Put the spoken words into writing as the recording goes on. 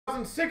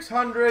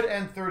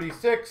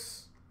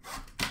636.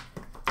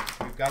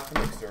 We've got the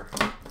mixer.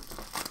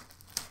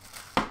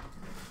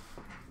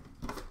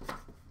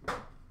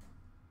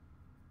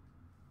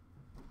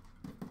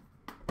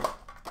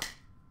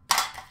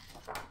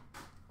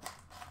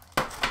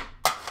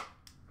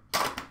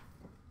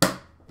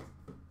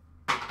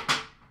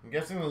 I'm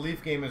guessing the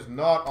Leaf game is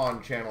not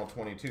on channel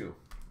 22.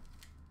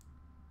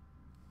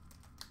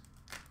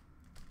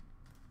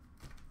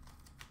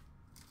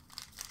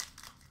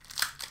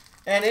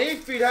 And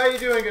 8 feet, how you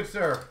doing, good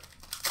sir?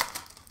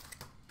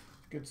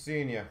 Good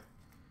seeing you.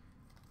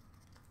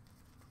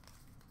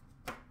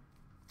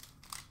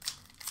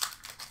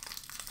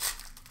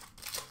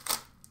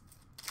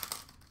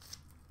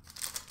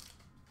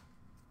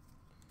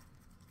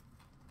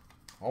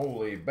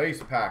 Holy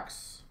base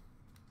packs.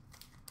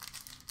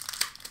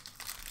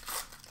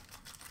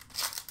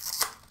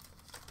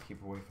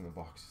 Keep away from the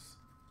boxes.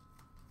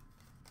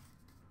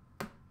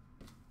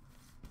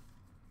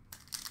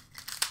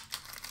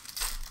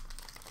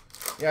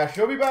 Yeah,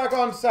 she'll be back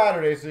on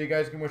Saturday, so you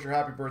guys can wish her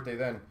happy birthday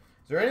then.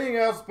 Is there anything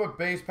else but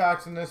base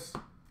packs in this?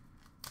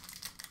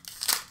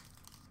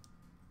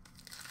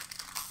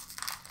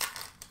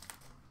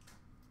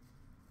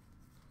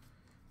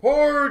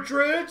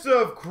 Portraits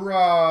of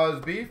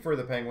Crosby for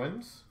the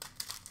Penguins.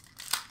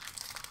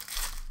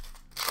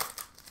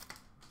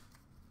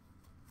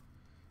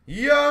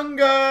 Young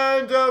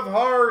Guns of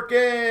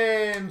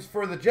Harkins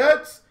for the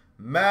Jets.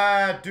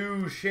 Matt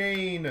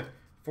Duchene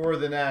for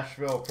the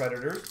Nashville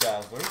Predators.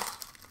 Dazzlers.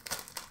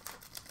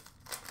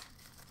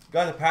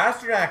 Got the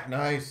Pasternak,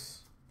 nice.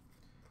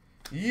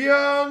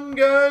 Young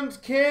Guns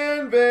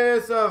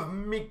canvas of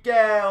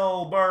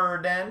Mikael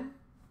Burden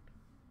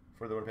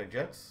for the Winnipeg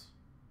Jets.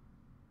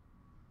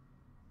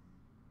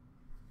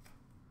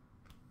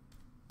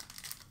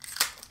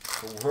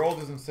 The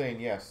world is insane.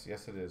 Yes,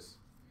 yes it is.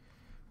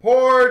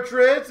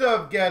 Portraits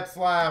of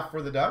Getzlaf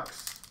for the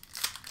Ducks.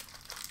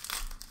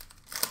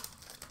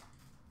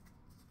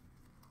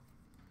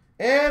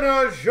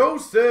 And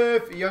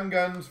Joseph Young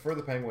Guns for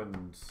the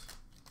Penguins.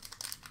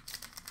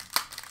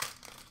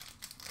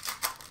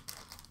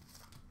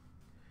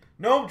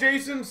 Nope,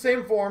 Jason,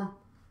 same form.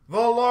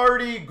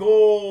 Velarde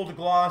Gold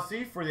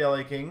Glossy for the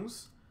LA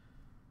Kings.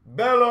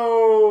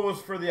 Bellows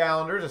for the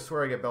Islanders. I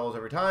swear I get Bellows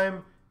every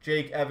time.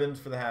 Jake Evans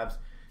for the Habs.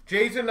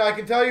 Jason, I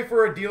can tell you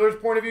for a dealer's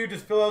point of view,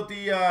 just fill out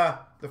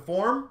the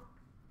form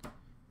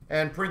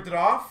and print it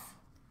off.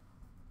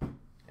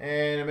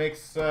 And it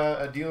makes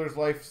a dealer's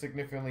life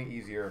significantly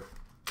easier.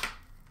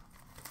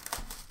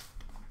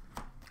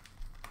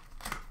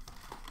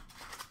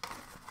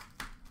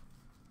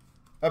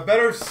 A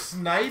better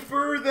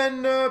sniper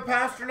than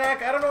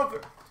Pasternak? I don't know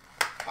if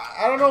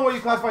I don't know what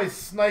you classify as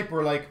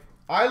sniper. Like,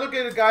 I look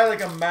at a guy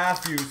like a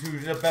Matthews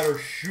who's a better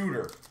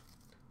shooter.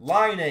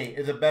 Line A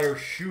is a better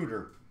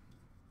shooter.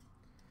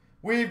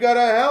 We've got a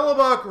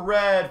Hellebuck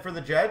red for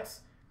the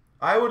Jets.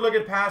 I would look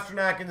at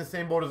Pasternak in the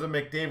same boat as a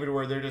McDavid,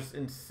 where they're just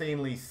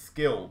insanely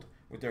skilled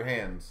with their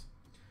hands.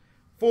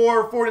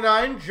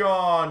 449,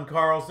 John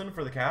Carlson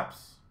for the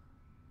Caps.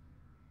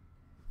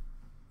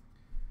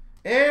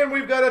 And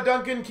we've got a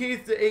Duncan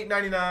Keith to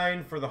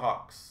 899 for the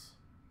Hawks.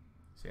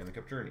 Stanley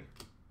Cup journey.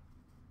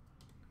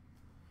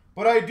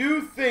 But I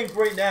do think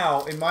right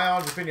now, in my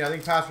honest opinion, I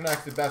think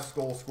Pasternak's the best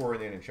goal scorer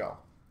in the NHL.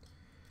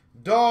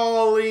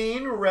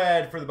 Darlene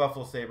red for the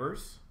Buffalo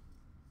Sabres.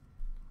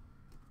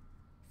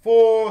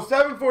 For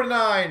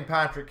 749,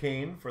 Patrick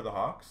Kane for the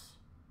Hawks.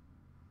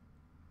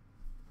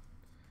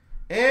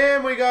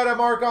 And we got a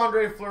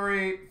Marc-Andre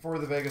Fleury for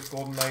the Vegas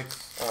Golden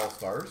Knights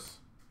All-Stars.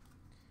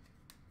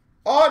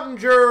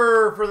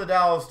 Ottinger for the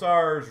Dallas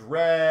Stars,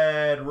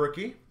 red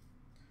rookie.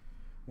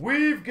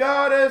 We've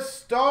got a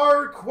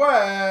Star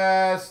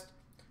Quest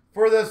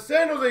for the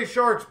San Jose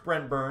Sharks,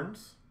 Brent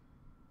Burns.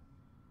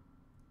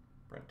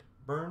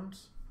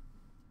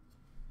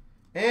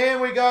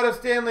 And we got a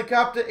Stanley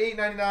Cup to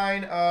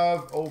 899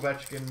 of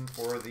Ovechkin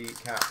for the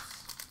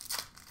Caps.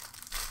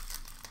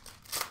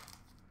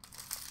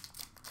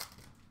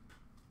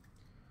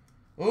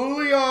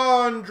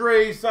 Leon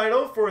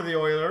Draisaitl for the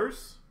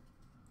Oilers.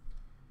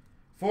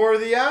 For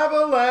the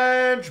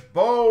Avalanche,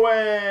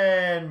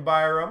 Bowen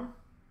Byram.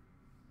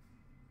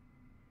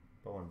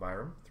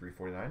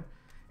 349.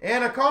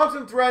 And a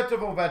constant threat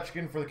of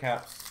Ovechkin for the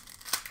Caps.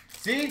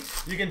 See,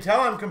 you can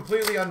tell I'm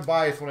completely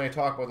unbiased when I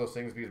talk about those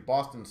things because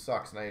Boston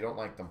sucks and I don't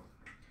like them.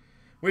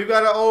 We've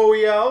got an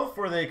OEL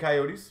for the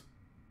Coyotes.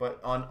 But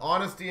on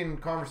honesty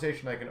and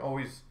conversation, I can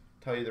always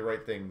tell you the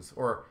right things.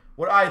 Or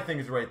what I think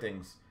is the right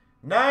things.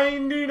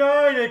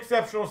 99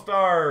 exceptional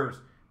stars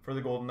for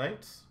the Golden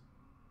Knights.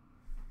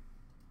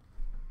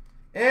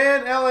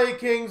 And LA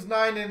Kings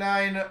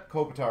 99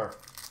 Kopitar.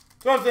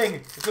 So I'm saying,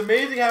 it's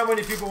amazing how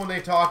many people, when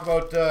they talk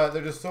about,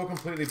 they're just so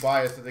completely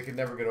biased that they can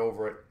never get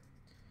over it.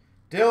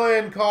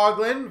 Dylan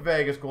Coughlin,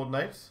 Vegas Golden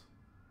Knights.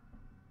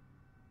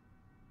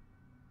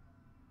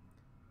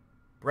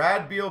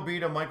 Brad Beal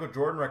beat a Michael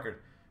Jordan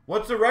record.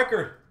 What's the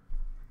record?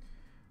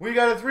 We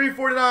got a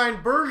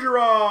 349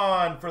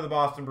 Bergeron for the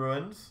Boston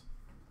Bruins.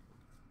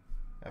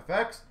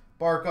 FX.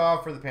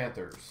 Barkov for the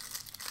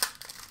Panthers.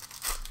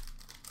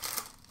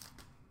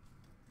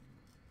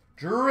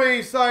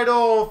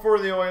 Draisaitl for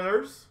the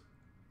Oilers.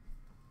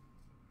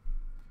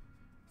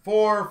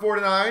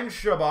 449,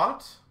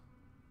 Shabbat.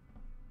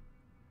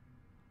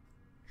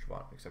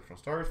 Shabbat, exceptional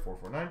stars,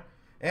 449.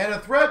 And a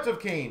threat of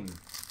Kane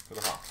for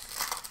the Hawks.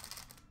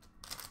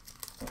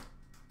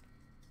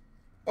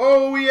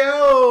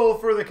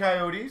 OEL for the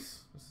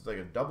Coyotes. This is like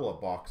a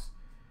double-up box.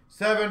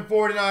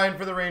 749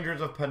 for the Rangers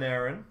of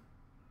Panarin.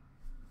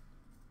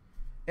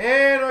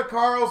 And a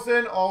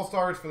Carlson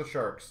All-Stars for the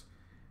Sharks.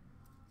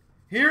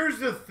 Here's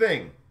the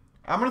thing.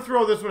 I'm going to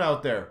throw this one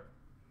out there.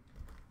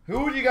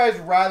 Who would you guys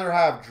rather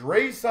have,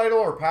 Draisaitl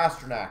or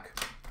Pastrnak?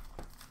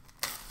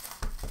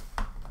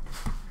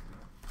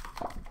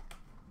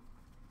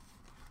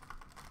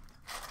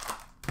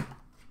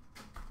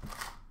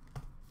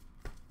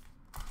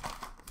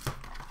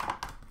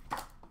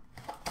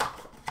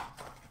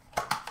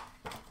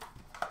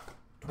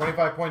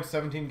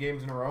 .17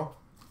 games in a row.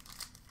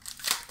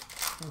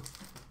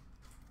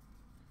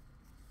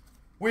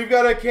 We've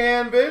got a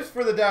canvas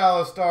for the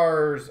Dallas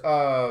Stars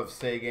of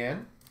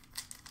Sagan.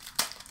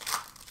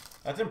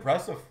 That's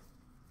impressive.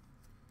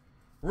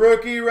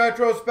 Rookie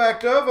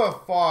retrospective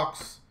of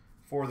Fox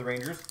for the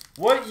Rangers.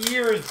 What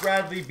year is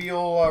Bradley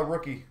Beal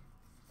rookie?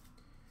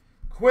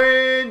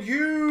 Quinn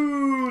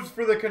Hughes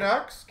for the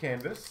Canucks.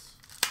 Canvas.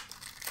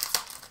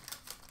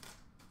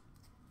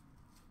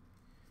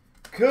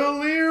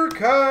 Clear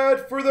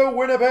cut for the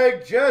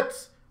Winnipeg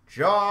Jets.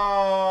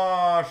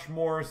 Josh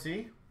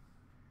Morrissey.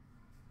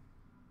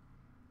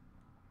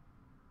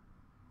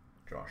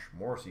 Josh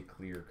Morrissey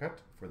clear cut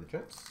for the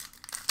Jets.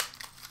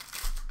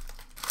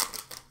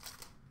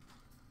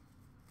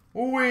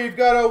 We've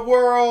got a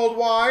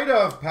worldwide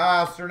of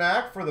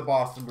Pastrnak for the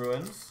Boston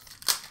Bruins.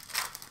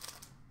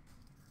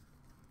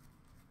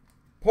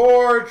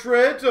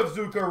 Portrait of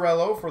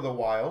Zuccarello for the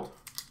Wild.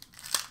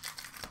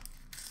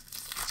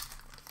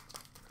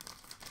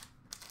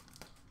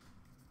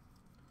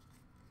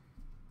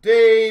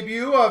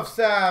 Debut of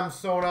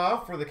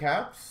Samsonov for the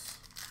Caps.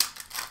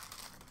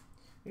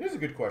 It is a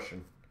good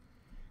question.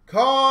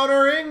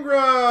 Connor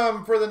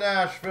Ingram for the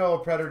Nashville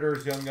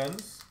Predators Young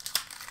Guns.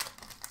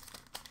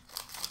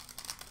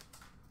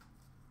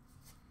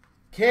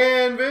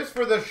 Canvas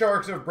for the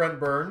Sharks of Brent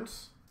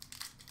Burns.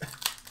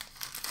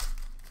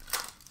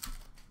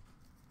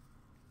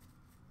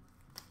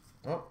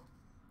 Oh.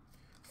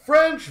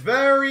 French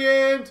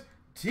variant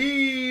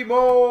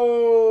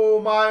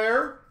Timo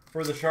Meier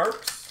for the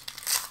Sharks.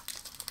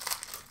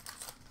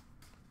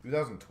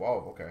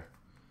 2012, okay.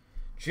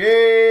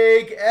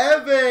 Jake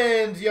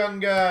Evans, Young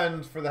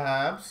Guns for the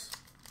Habs.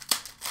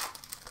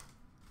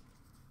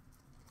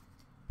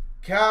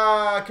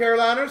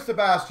 Carolina,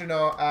 Sebastian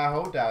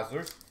Aho,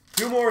 Dazzlers.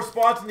 2 more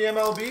spots in the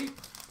MLB.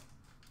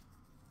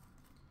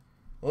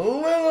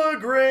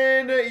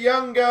 Liljegren,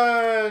 Young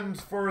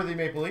Guns for the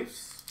Maple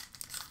Leafs.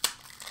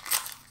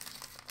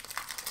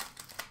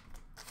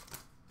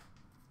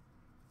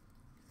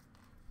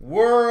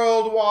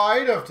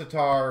 Worldwide of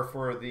Tatar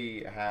for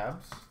the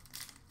Habs.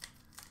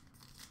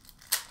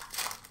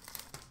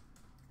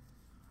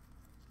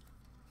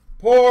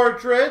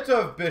 Portrait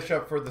of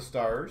Bishop for the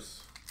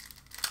Stars.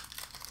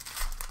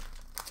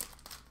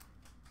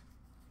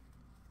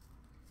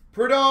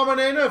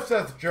 Predominant of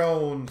Seth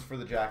Jones for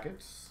the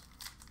Jackets.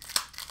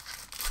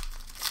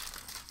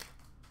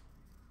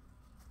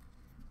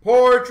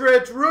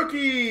 Portrait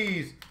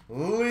rookies.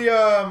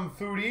 Liam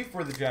Foudy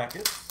for the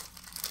Jackets.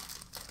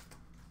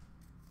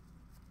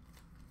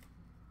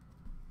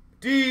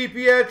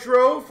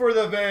 DiPietro for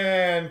the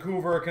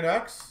Vancouver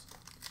Canucks.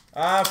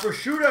 For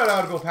shootout,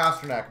 I would go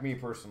Pastrnak, me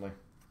personally.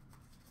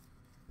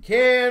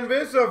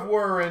 Canvas of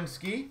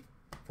Werenski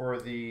for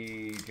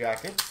the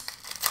Jackets.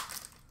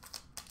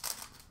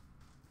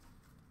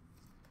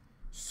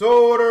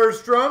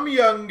 Soderstrom,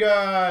 Young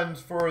Guns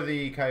for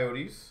the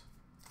Coyotes.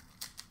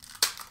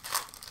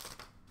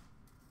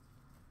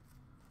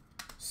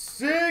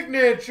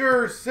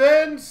 Signature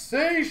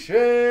Sensations,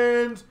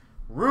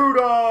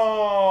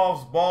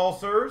 Rudolph's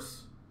Balsers.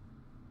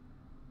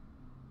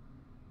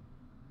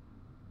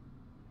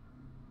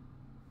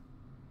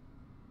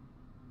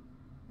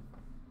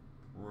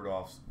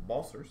 Rudolph's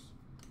Balsers.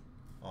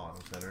 Auto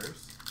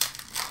Senators.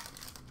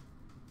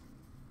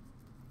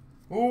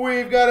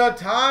 We've got a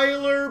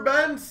Tyler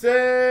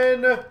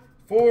Benson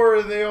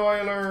for the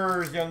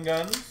Oilers Young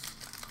Guns.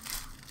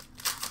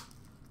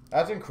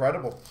 That's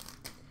incredible.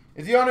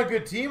 Is he on a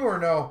good team or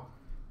no?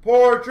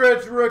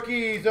 Portraits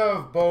rookies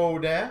of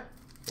Baudin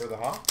for the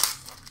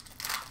Hawks.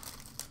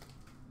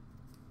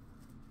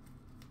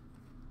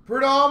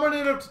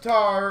 Predominant of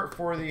Tatar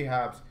for the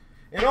Habs.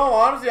 In all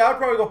honesty, I'd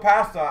probably go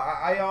past that.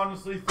 I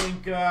honestly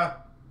think,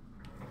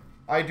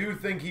 I do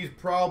think he's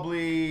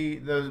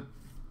probably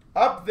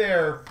up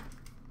there.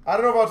 I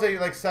don't know if I'll say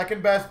like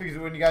second best, because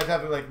when you guys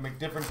have like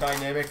different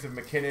dynamics of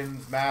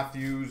McKinnon's,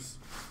 Matthews,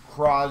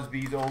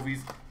 Crosby's,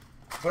 Ovies.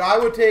 But I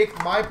would take,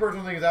 my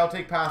personal thing is I'll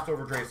take past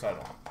over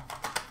Draisaitl.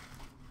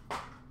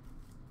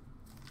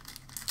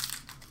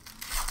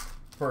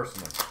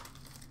 Personally.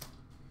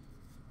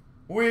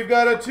 We've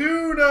got a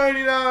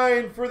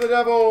 $2.99 for the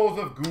Devils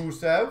of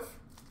Gusev.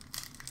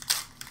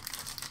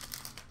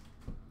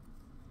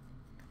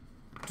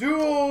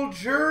 Dual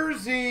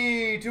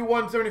jersey to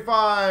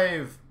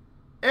 175.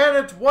 And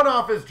it's one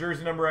off his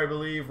jersey number, I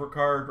believe,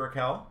 Ricard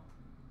Raquel.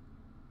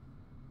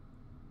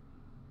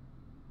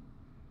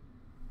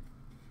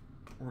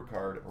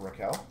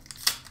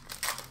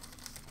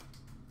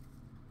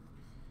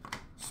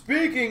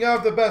 Speaking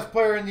of the best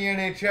player in the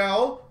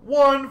NHL,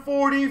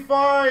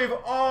 145,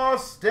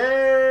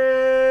 Austin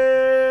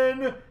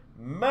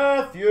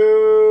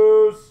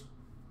Matthews.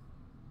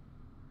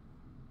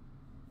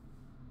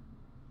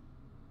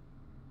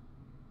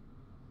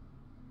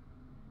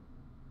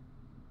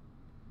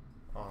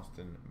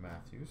 Austin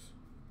Matthews.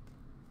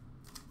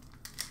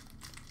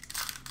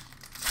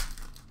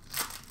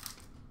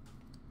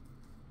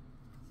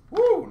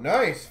 Woo,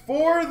 nice.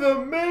 For the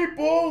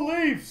Maple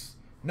Leafs,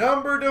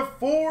 number to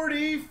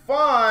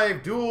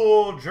 45,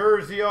 dual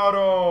jersey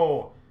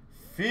auto,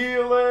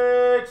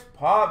 Felix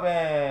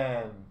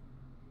Potvin.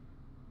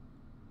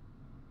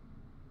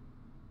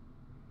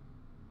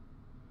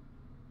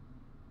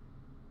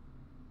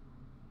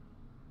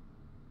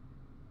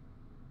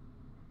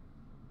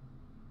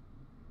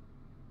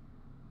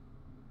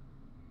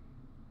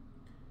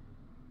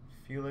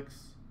 Felix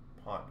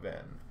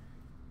Potvin.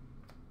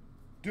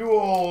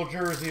 Dual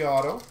jersey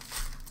auto.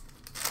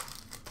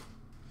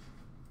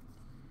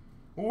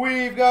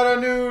 We've got a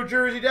New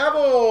Jersey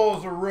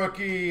Devils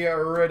rookie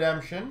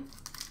redemption.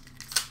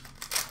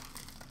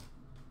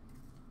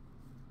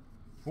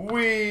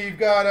 We've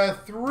got a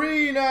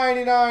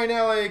 $3.99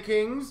 LA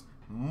Kings,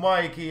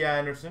 Mikey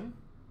Anderson.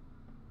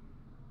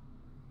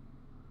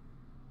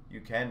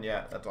 You can,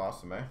 yeah, that's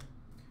awesome, eh?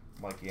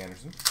 Mikey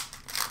Anderson.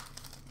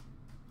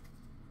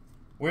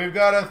 We've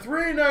got a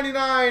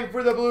 $3.99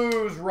 for the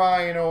Blues,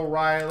 Ryan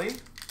O'Reilly.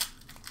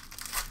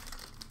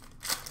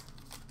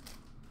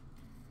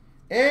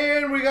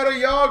 And we got a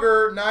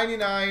Yager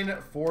 99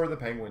 for the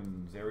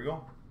Penguins. There we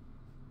go.